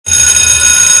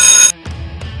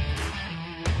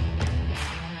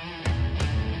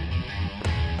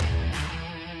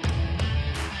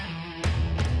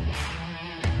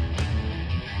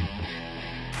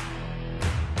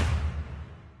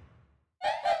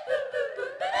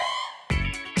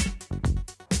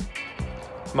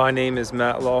My name is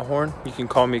Matt Lawhorn. You can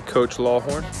call me Coach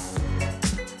Lawhorn.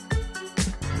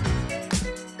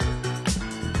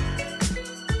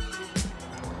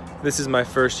 This is my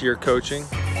first year coaching.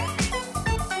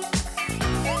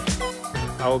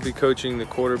 I will be coaching the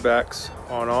quarterbacks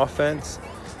on offense,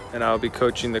 and I will be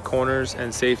coaching the corners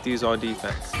and safeties on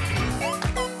defense.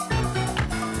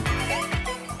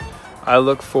 I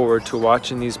look forward to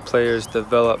watching these players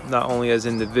develop not only as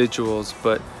individuals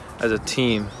but as a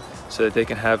team so that they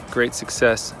can have great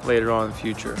success later on in the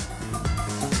future.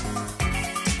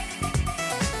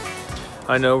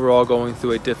 I know we're all going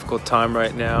through a difficult time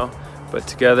right now, but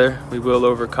together we will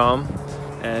overcome,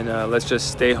 and let's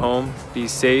just stay home, be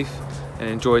safe, and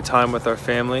enjoy time with our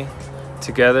family.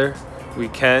 Together we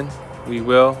can, we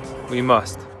will, we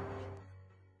must.